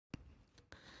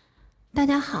大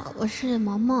家好，我是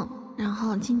萌萌，然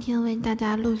后今天为大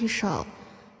家录一首《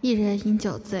一人饮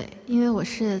酒醉》，因为我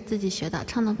是自己学的，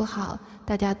唱的不好，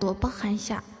大家多包涵一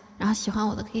下。然后喜欢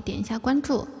我的可以点一下关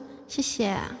注，谢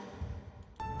谢。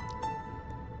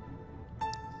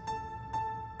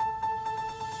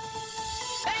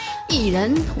一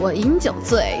人我饮酒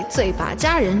醉，醉把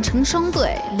佳人成双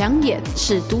对，两眼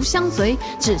是独相随，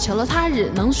只求了他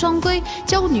日能双归。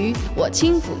娇女我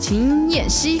轻抚琴燕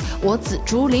兮，我紫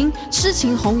竹林，痴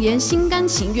情红颜心甘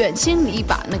情愿，千里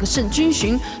把那个圣君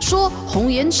寻。说红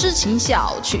颜痴情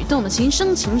笑，曲动的琴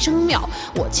声妙。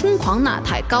我轻狂那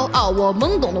太高傲，我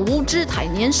懵懂的无知太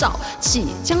年少。弃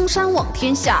江山望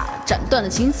天下，斩断了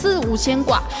情丝无牵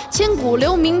挂。千古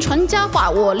留名传佳话，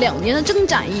我2年的征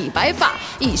战已白发，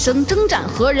一生征战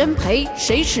何人陪？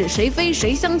谁是谁非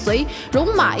谁相随？戎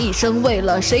马一生为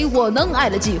了谁？我能爱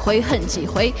了几回恨几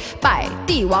回？拜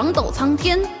帝王斗苍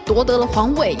天，夺得了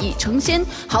皇位已成仙。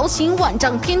豪情万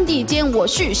丈天地间，我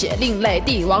续写另类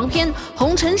帝王篇。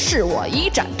红尘事我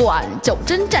已斩断，九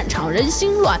真战场人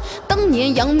心乱。当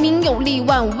年扬名又立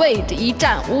万，为这一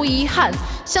战无遗憾。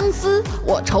相思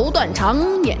我愁断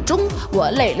肠，眼中我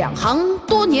泪两行。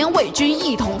多年为君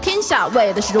一统天下，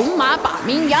为的是戎马把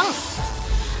名扬。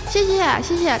谢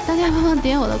谢大家帮忙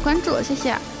点我的关注，谢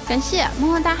谢，感谢，么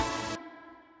么哒。